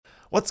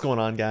What's going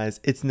on, guys?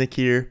 It's Nick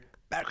here,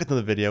 back with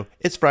another video.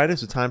 It's Friday,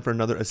 so time for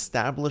another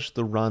Establish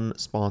the Run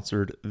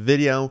sponsored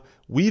video.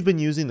 We've been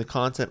using the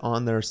content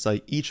on their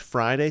site each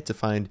Friday to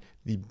find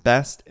the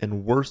best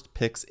and worst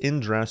picks in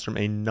drafts from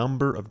a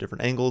number of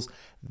different angles.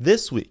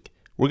 This week,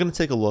 we're going to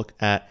take a look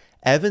at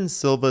Evan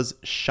Silva's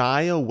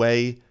Shy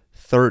Away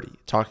 30,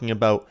 talking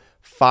about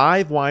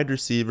 5 wide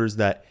receivers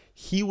that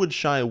he would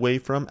shy away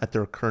from at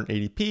their current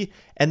ADP,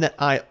 and that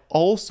I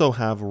also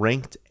have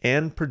ranked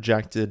and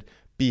projected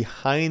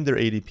behind their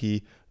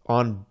ADP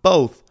on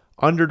both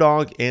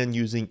Underdog and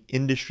using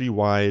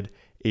industry-wide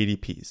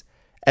ADPs.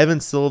 Evan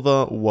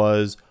Silva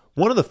was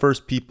one of the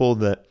first people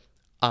that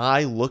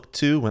I looked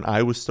to when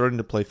I was starting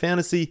to play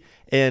fantasy,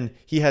 and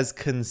he has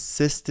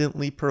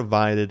consistently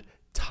provided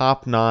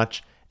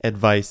top-notch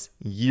advice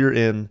year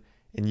in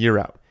and year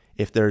out.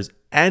 If there's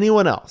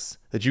anyone else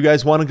that you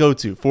guys want to go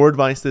to for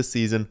advice this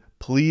season,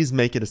 please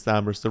make it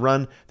Establish the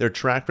Run. Their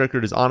track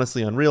record is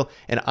honestly unreal,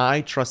 and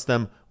I trust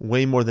them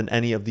way more than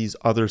any of these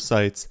other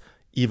sites,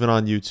 even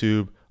on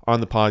YouTube, on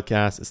the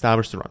podcast.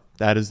 Establish the Run.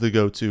 That is the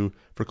go-to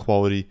for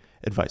quality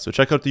advice. So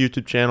check out the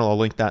YouTube channel. I'll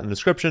link that in the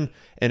description.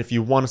 And if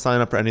you want to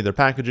sign up for any of their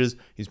packages,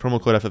 use promo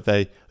code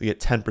FFA. You get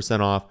 10%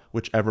 off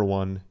whichever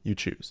one you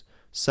choose.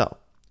 So,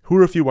 who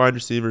are a few wide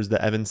receivers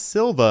that Evan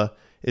Silva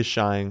is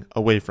shying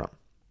away from?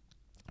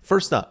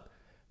 First up,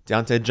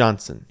 Diontae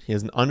Johnson. He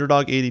has an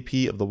Underdog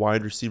ADP of the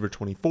wide receiver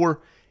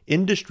 24,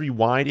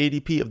 industry-wide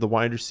ADP of the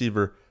wide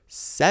receiver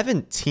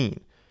 17,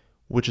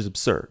 which is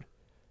absurd.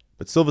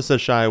 But Silva says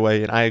shy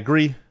away, and I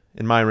agree.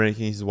 In my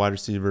ranking, he's a wide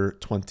receiver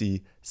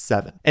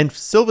 27. And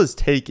Silva's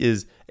take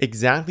is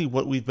exactly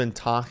what we've been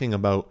talking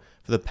about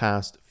for the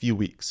past few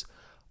weeks.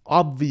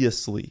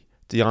 Obviously,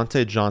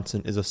 Diontae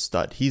Johnson is a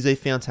stud. He's a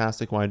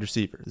fantastic wide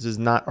receiver. This is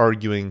not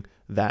arguing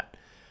that.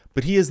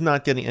 But he is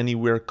not getting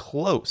anywhere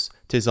close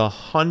to his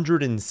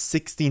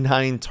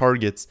 169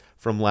 targets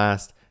from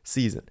last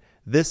season.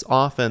 This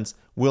offense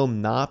will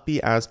not be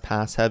as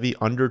pass heavy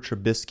under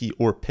Trubisky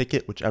or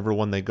Pickett, whichever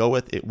one they go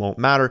with. It won't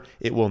matter.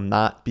 It will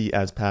not be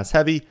as pass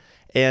heavy.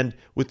 And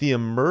with the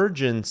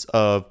emergence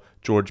of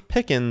George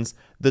Pickens,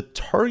 the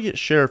target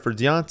share for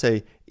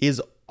Diontae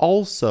is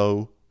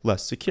also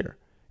less secure.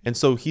 And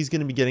so he's going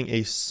to be getting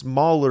a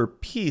smaller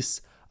piece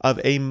of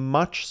a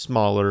much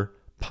smaller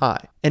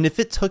pie. And if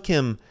it took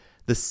him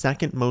the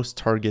second most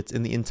targets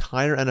in the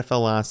entire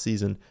NFL last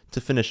season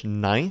to finish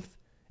 9th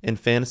in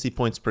fantasy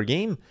points per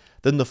game,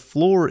 then the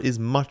floor is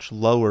much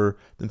lower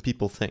than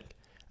people think.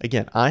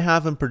 Again, I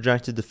have him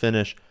projected to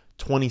finish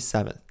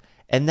 27th,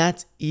 and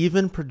that's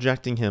even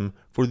projecting him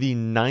for the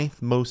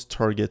 9th most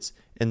targets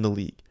in the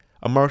league,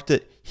 a mark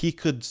that he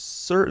could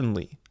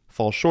certainly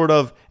fall short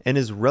of and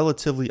is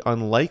relatively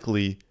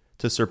unlikely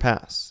to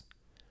surpass.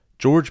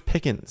 George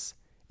Pickens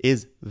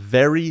is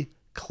very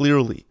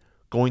clearly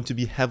going to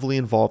be heavily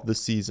involved this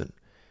season.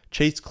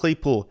 Chase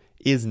Claypool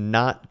is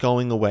not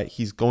going away.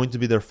 He's going to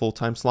be their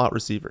full-time slot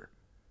receiver.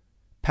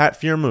 Pat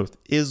Freiermuth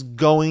is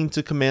going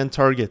to command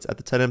targets at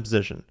the tight end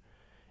position.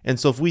 And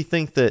so if we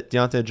think that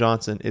Diontae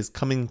Johnson is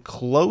coming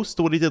close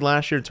to what he did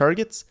last year in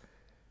targets,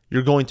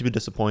 you're going to be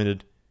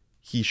disappointed.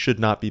 He should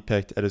not be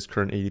picked at his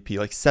current ADP.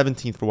 Like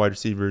 17th for wide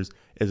receivers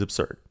is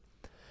absurd.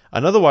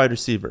 Another wide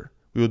receiver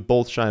we would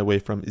both shy away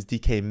from is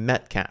DK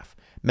Metcalf.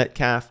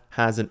 Metcalf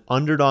has an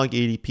Underdog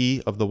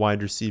ADP of the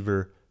wide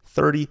receiver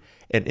 30,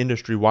 and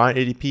industry-wide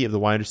ADP of the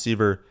wide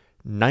receiver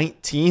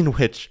 19,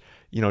 which,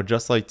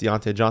 just like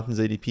Diontae Johnson's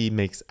ADP,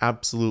 makes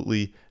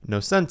absolutely no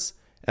sense.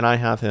 And I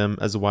have him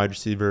as a wide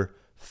receiver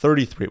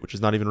 33, which is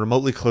not even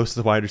remotely close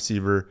to the wide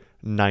receiver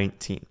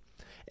 19.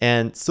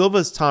 And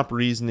Silva's top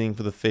reasoning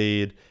for the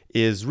fade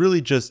is really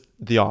just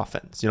the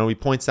offense. He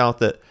points out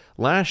that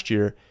last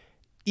year,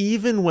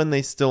 even when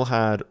they still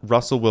had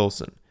Russell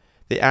Wilson,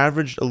 they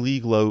averaged a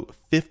league low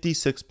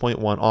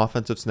 56.1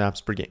 offensive snaps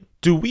per game.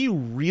 Do we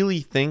really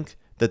think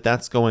that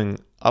that's going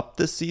up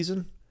this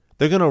season?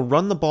 They're going to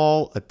run the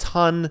ball a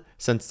ton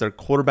since their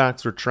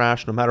quarterbacks are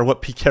trash. No matter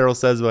what Pete Carroll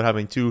says about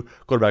having 2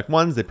 quarterback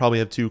 1s, they probably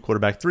have 2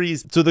 quarterback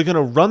 3s. So they're going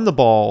to run the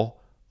ball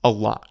a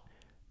lot,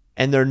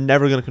 and they're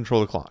never going to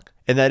control the clock.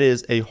 And that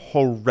is a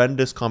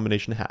horrendous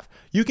combination to have.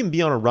 You can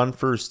be on a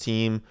run-first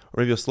team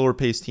or maybe a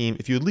slower-paced team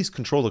if you at least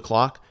control the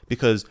clock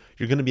because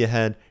you're going to be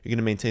ahead, you're going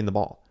to maintain the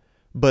ball.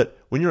 But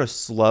when you're a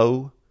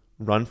slow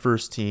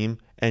run-first team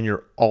and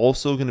you're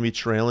also going to be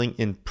trailing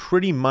in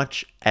pretty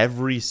much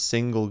every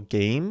single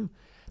game,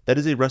 that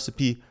is a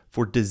recipe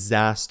for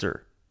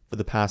disaster for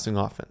the passing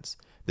offense.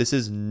 This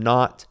is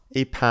not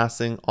a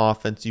passing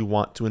offense you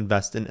want to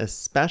invest in,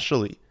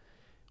 especially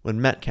when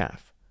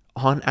Metcalf,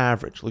 on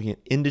average, looking at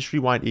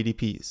industry-wide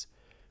ADPs,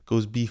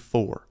 goes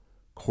before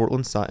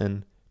Courtland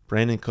Sutton,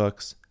 Brandon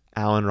Cooks,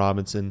 Allen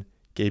Robinson,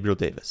 Gabriel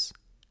Davis.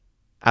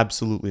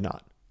 Absolutely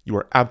not. You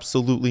are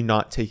absolutely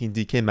not taking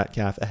DK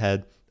Metcalf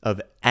ahead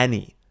of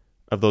any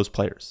of those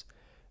players.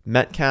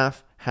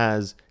 Metcalf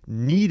has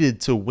needed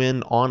to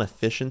win on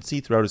efficiency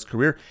throughout his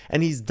career,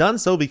 and he's done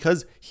so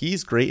because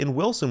he's great and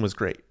Wilson was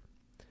great.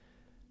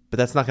 But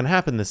that's not going to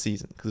happen this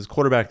season because his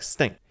quarterbacks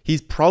stink.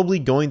 He's probably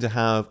going to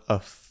have a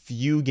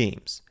few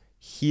games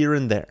here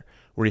and there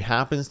where he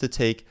happens to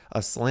take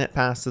a slant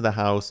pass to the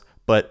house,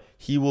 but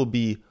he will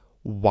be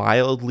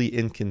wildly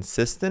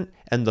inconsistent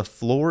and the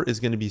floor is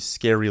going to be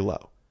scary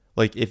low.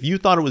 Like if you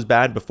thought it was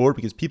bad before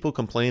because people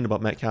complained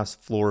about Metcalf's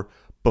floor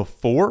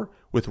before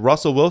with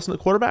Russell Wilson at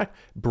quarterback,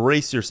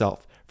 brace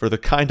yourself for the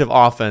kind of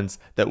offense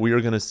that we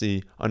are going to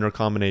see under a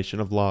combination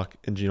of Locke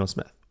and Geno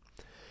Smith.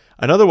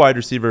 Another wide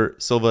receiver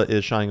Silva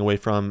is shying away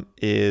from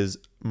is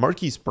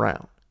Marquise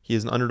Brown. He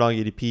is an underdog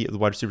ADP of the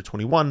wide receiver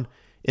 21,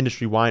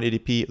 industry-wide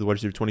ADP of the wide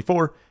receiver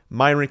 24.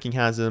 My ranking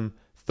has him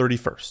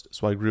 31st,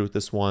 so I agree with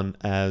this one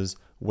as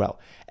well.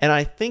 And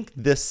I think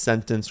this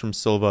sentence from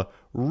Silva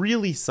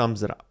really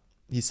sums it up.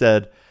 He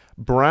said,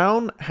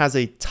 Brown has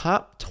a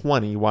top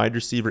 20 wide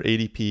receiver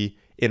ADP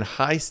in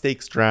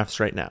high-stakes drafts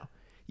right now,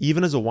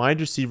 even as a wide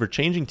receiver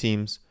changing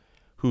teams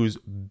who's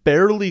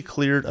barely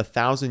cleared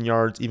 1,000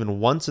 yards even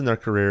once in their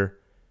career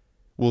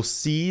will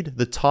cede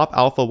the top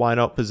alpha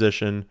wideout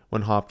position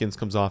when Hopkins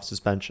comes off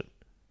suspension.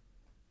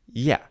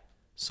 Yeah,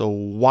 so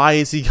why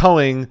is he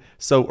going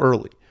so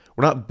early?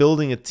 We're not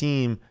building a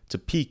team to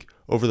peak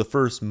over the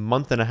first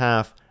month and a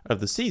half of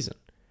the season.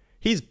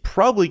 He's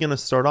probably going to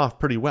start off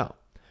pretty well.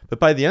 But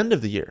by the end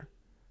of the year,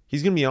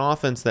 he's going to be an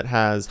offense that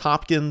has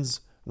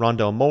Hopkins,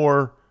 Rondale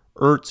Moore,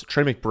 Ertz,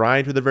 Trey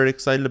McBride, who they're very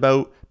excited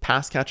about,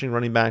 pass-catching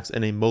running backs,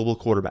 and a mobile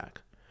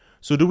quarterback.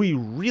 So do we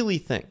really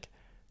think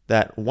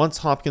that once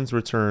Hopkins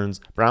returns,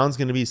 Brown's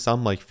going to be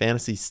some like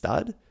fantasy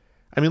stud?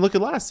 I mean, look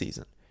at last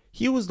season.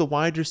 He was the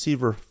wide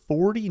receiver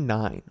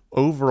 49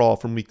 overall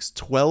from weeks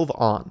 12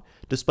 on,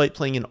 despite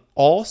playing in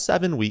all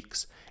 7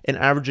 weeks and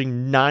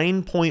averaging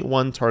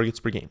 9.1 targets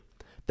per game.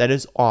 That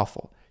is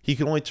awful. He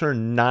can only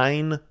turn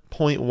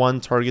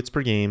 9.1 targets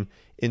per game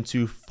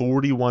into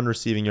 41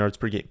 receiving yards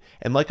per game.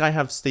 And like I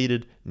have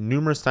stated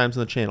numerous times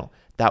on the channel,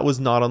 that was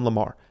not on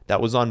Lamar.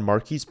 That was on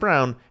Marquise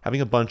Brown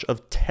having a bunch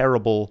of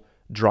terrible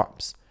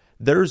drops.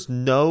 There's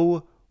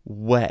no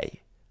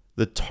way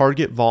the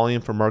target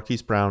volume for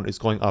Marquise Brown is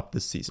going up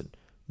this season.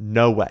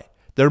 No way.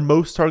 Their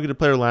most targeted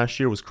player last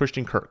year was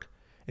Christian Kirk,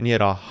 and he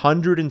had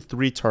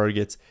 103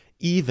 targets,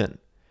 even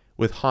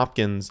with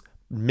Hopkins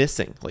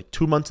missing like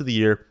 2 months of the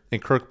year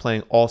and Kirk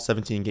playing all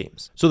 17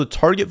 games. So the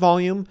target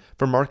volume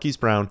for Marquise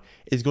Brown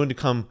is going to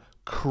come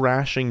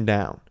crashing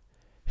down.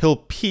 He'll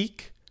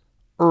peak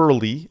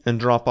early and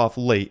drop off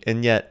late,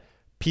 and yet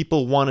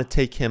people want to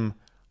take him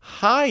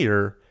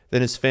higher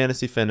than his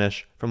fantasy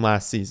finish from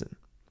last season.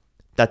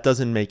 That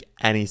doesn't make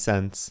any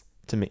sense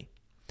to me.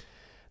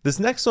 This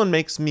next one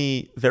makes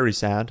me very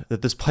sad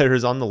that this player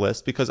is on the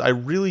list because I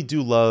really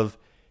do love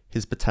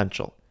his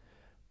potential.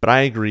 But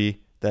I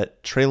agree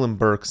that Treylon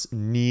Burks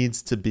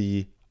needs to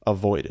be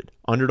avoided.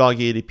 Underdog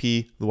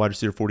ADP, the wide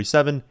receiver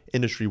 47,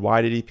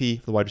 industry-wide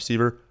ADP, the wide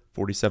receiver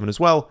 47 as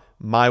well.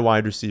 My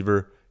wide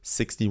receiver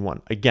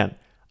 61. Again,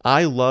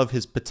 I love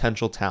his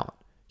potential talent.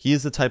 He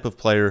is the type of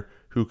player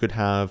who could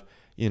have,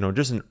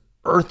 just an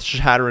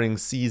earth-shattering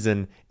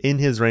season in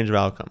his range of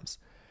outcomes.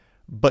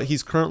 But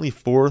he's currently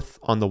 4th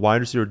on the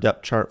wide receiver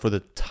depth chart for the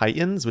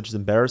Titans, which is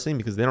embarrassing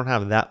because they don't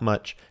have that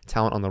much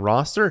talent on the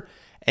roster.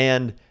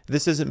 And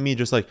this isn't me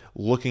just like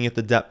looking at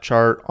the depth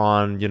chart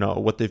on,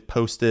 what they've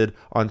posted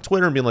on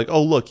Twitter and being like,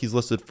 oh, look, he's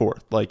listed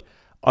 4th. Like,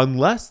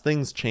 unless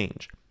things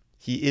change,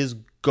 he is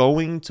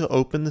going to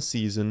open the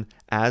season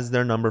as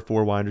their number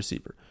 4 wide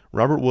receiver.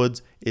 Robert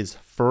Woods is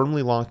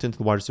firmly locked into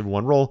the wide receiver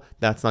 1 role.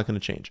 That's not going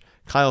to change.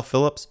 Kyle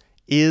Phillips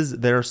is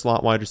their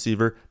slot wide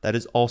receiver. That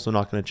is also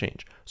not going to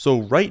change.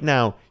 So right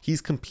now,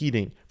 he's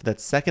competing for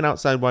that second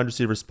outside wide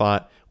receiver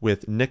spot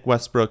with Nick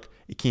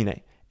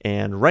Westbrook-Ikhine.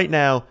 And right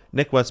now,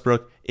 Nick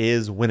Westbrook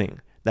is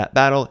winning that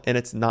battle, and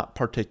it's not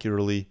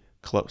particularly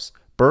close.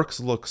 Burks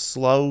looks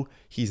slow.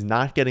 He's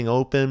not getting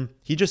open.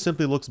 He just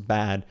simply looks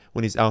bad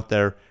when he's out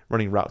there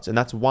running routes. And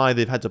that's why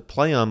they've had to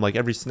play him like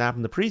every snap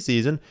in the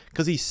preseason,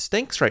 because he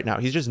stinks right now.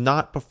 He's just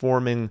not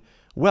performing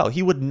well.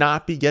 He would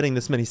not be getting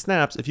this many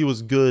snaps if he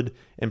was good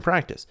in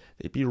practice.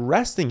 They'd be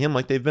resting him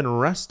like they've been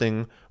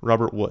resting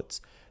Robert Woods.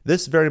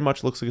 This very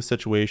much looks like a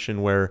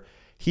situation where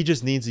he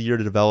just needs a year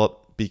to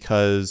develop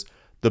because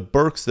the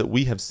Burks that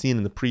we have seen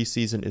in the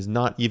preseason is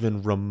not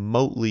even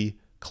remotely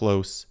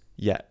close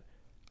yet.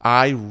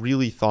 I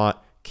really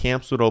thought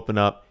camps would open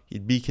up,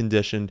 he'd be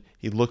conditioned,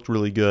 he looked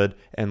really good,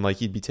 and like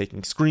he'd be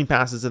taking screen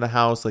passes to the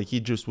house, like he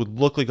just would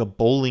look like a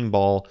bowling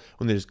ball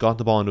when they just got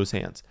the ball into his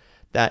hands.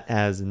 That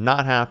has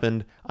not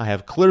happened. I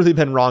have clearly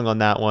been wrong on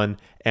that one,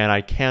 and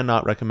I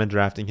cannot recommend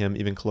drafting him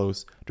even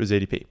close to his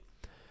ADP.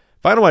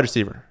 Final wide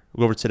receiver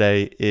we'll go over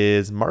today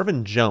is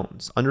Marvin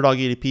Jones, underdog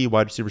ADP,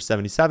 wide receiver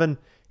 77,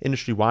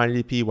 industry wide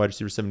ADP, wide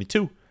receiver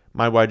 72,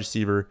 my wide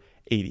receiver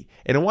 80.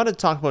 And I wanted to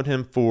talk about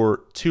him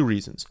for 2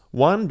 reasons.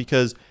 One,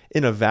 because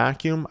in a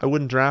vacuum, I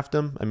wouldn't draft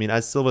him. I mean,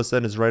 as Silva said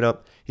in his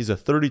write-up, he's a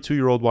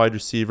 32-year-old wide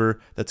receiver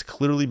that's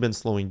clearly been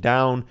slowing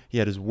down. He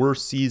had his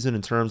worst season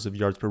in terms of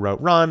yards per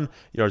route run,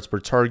 yards per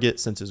target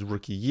since his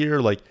rookie year.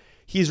 Like,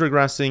 he's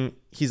regressing.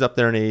 He's up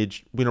there in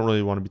age. We don't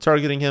really want to be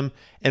targeting him.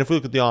 And if we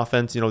look at the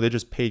offense, they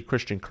just paid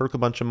Christian Kirk a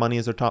bunch of money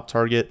as their top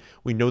target.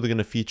 We know they're going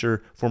to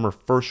feature former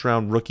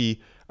first-round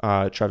rookie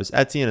Travis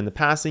Etienne in the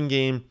passing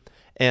game.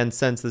 And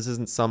since this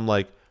isn't some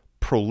like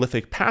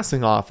prolific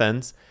passing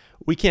offense,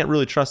 we can't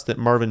really trust that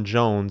Marvin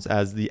Jones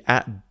as the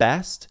at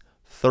best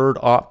third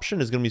option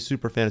is going to be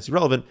super fantasy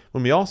relevant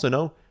when we also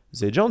know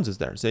Zay Jones is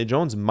there. Zay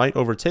Jones might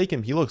overtake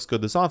him. He looks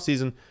good this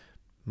offseason.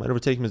 Might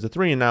overtake him as a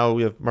 3, and now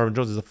we have Marvin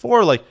Jones as a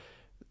 4. Like,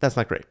 that's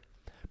not great.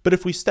 But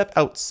if we step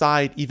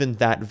outside even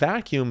that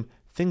vacuum,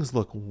 things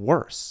look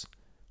worse.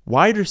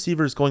 Wide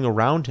receivers going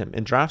around him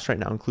in drafts right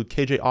now include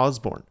KJ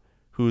Osborne,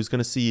 who is going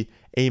to see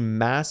a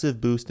massive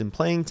boost in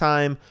playing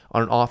time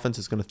on an offense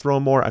that's going to throw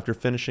more after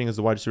finishing as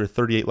a wide receiver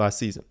 38 last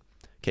season.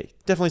 Okay,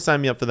 definitely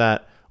sign me up for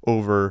that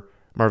over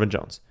Marvin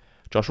Jones.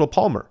 Joshua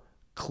Palmer,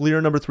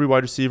 clear number 3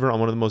 wide receiver on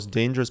one of the most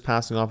dangerous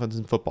passing offenses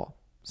in football.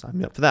 Sign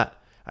me up for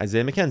that.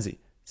 Isaiah McKenzie,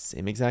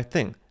 same exact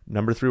thing.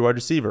 Number 3 wide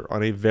receiver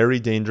on a very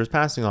dangerous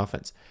passing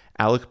offense.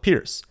 Alec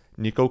Pierce,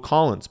 Nico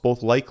Collins,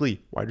 both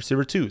likely wide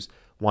receiver 2s.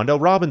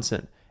 Wan'Dale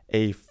Robinson,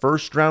 a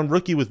first-round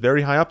rookie with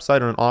very high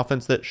upside on an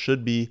offense that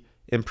should be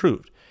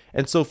improved.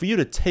 And so for you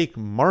to take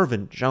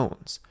Marvin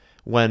Jones,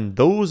 when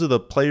those are the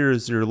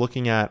players you're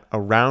looking at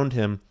around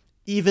him,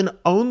 even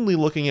only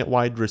looking at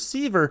wide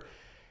receiver,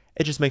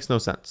 it just makes no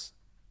sense.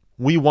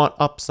 We want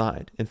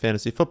upside in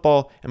fantasy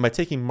football, and by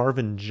taking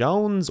Marvin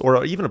Jones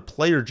or even a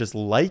player just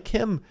like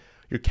him,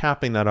 you're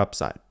capping that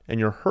upside, and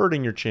you're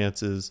hurting your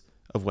chances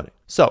of winning.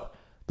 So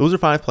those are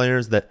 5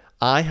 players that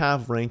I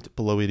have ranked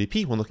below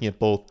ADP when looking at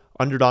both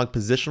underdog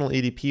positional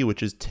ADP,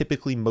 which is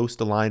typically most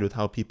aligned with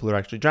how people are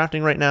actually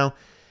drafting right now,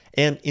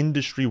 and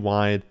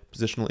industry-wide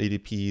positional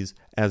ADPs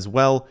as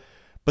well.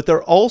 But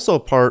they're also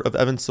part of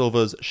Evan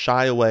Silva's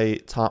Shy Away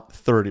Top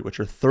 30, which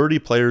are 30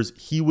 players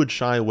he would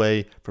shy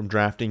away from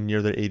drafting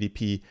near their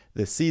ADP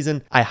this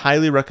season. I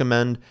highly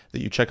recommend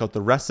that you check out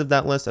the rest of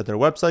that list at their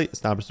website,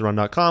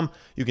 establishtherun.com.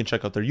 You can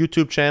check out their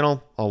YouTube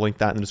channel. I'll link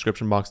that in the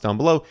description box down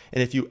below.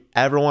 And if you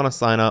ever want to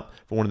sign up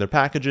for one of their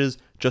packages,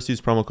 just use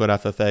promo code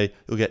FFA.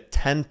 You'll get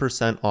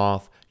 10%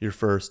 off your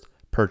first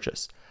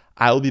purchase.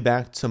 I will be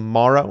back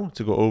tomorrow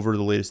to go over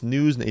the latest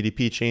news and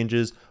ADP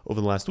changes over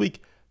the last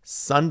week.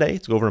 Sunday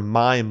to go over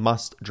my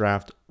must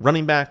draft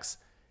running backs,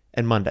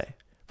 and Monday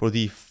for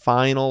the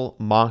final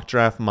mock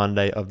draft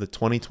Monday of the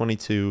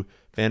 2022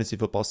 fantasy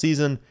football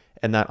season.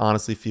 And that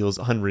honestly feels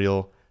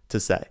unreal to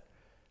say.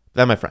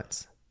 That, my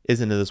friends, is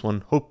into this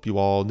one. Hope you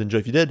all enjoyed.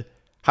 If you did,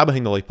 how about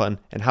hitting the like button,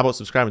 and how about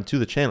subscribing to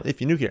the channel if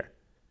you're new here?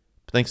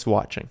 But thanks for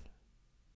watching.